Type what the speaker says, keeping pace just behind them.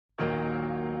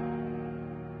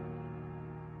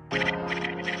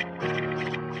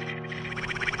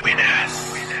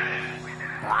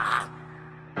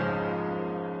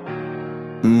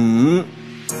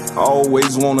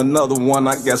Always want another one,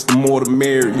 I guess the more the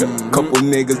merrier. Couple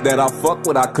niggas that I fuck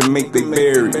with, I could make they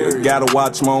barrier. Gotta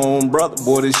watch my own brother,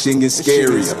 boy, this shit get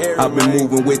scarier. I've been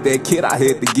moving with that kid, I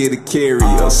had to get a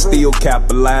carrier. Still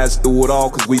capitalize through it all,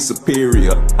 cause we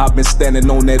superior. I've been standing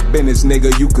on that business,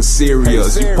 nigga, you could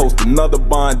serious. You post another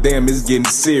bond, damn, it's getting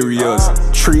serious.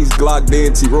 Trees, Glock,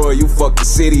 then T-Roy, you fuck the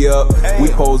city up. We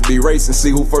supposed to be racing,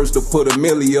 see who first to put a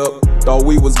milli up. Thought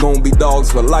we was gonna be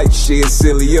dogs for life, shit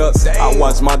silly up. I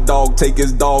watch my dog take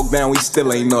his dog down, he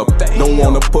still ain't up. Don't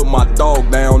wanna put my dog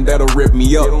down, that'll rip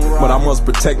me up. But I must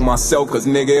protect myself, cause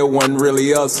nigga, it wasn't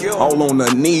really us. All on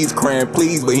the knees crying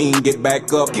please, but he ain't get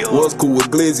back up. Was cool with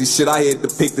Glizzy, shit, I had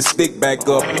to pick the stick back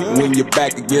up. When you're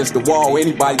back against the wall,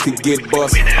 anybody could get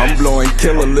bust. I'm blowing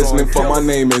killer, listening for my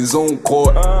name in Zoom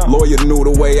court. Lawyer knew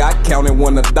the way I counted,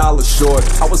 $1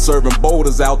 short. I was serving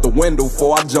boulders out the window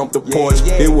before I jumped the porch.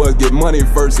 It was get money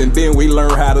first and then we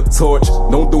learn how to torch.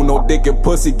 Don't do no dick and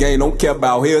pussy game, don't care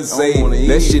about hearsay.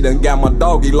 That shit done got my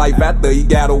doggy life after he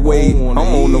got away. I'm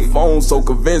on the phone so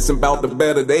convincing about the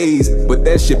better days, but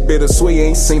that shit bittersweet,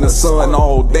 ain't seen a son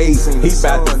all day. He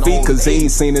bout to feed cause he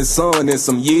ain't seen his son in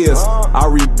some years. I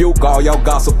rebuke all y'all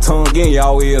gossip tongue in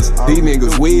y'all ears. These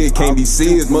niggas weird, can't be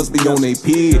serious, must be on they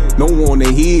pig. No one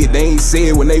they head, they ain't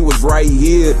said when they was right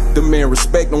here. The man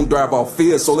respect don't drive off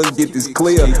fear, so let's get this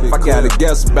clear. If I gotta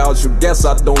guess about you, guess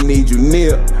I don't need you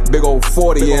near. Big old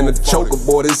 40 and a choker,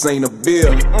 boy, this ain't a beer.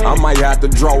 I might have to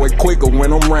draw it quicker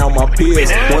when I'm around my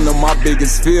peers. One of my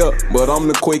biggest fear, but I'm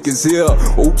the quickest here.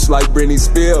 Oops, like Britney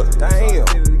Spears. Damn.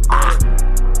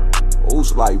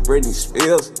 Oops, like Britney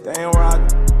Spears. Damn, Rock.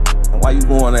 Why you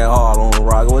going that hard on,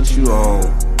 Rock? What you on?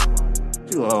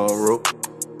 You on, Rook?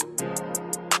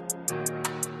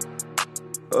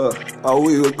 Oh,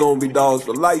 we was gonna be dogs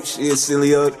for life, shit,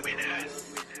 silly up.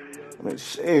 I mean,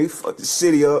 shit, fuck the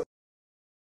city up.